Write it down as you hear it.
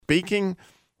speaking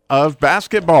of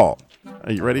basketball,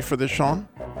 are you ready for this, Sean?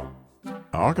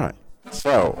 Okay.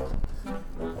 So,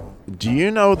 do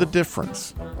you know the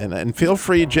difference? And feel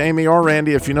free, Jamie or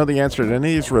Randy, if you know the answer to any of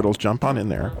these riddles, jump on in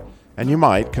there. And you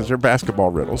might, because they're basketball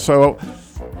riddles. So,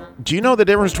 do you know the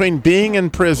difference between being in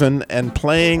prison and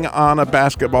playing on a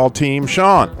basketball team,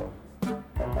 Sean?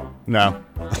 No.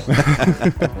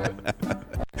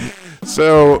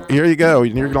 So, here you go.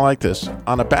 You're going to like this.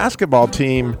 On a basketball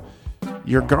team,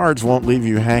 your guards won't leave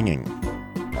you hanging.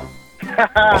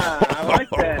 I like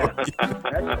that.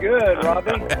 That's good,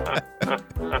 Robbie.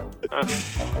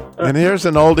 And here's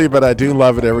an oldie, but I do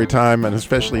love it every time, and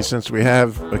especially since we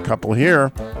have a couple here.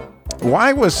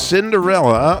 Why was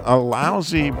Cinderella a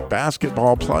lousy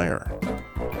basketball player?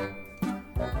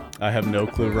 I have no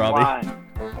clue, Robbie. Why?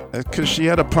 Because she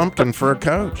had a pumpkin for a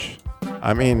coach.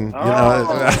 I mean,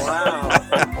 Wow.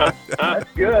 That's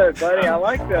good, buddy. I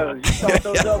like those. You thought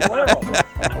those up well.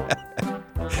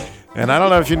 And I don't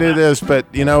know if you knew this, but,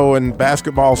 when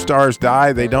basketball stars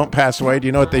die, they don't pass away. Do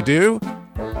you know what they do?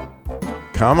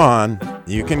 Come on.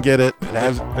 You can get it.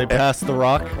 They pass the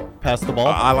rock, pass the ball.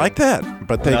 I like that.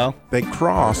 But they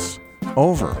cross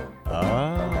over.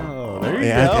 Oh, there you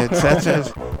go.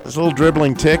 It's a little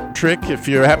dribbling trick. If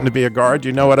you happen to be a guard,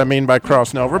 you know what I mean by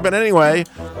crossing over. But anyway.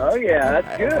 Oh, yeah,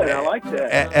 that's good. I like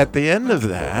that. At the end of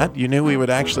that, you knew we would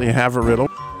actually have a riddle.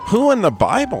 Who in the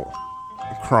Bible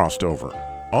crossed over?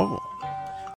 Oh.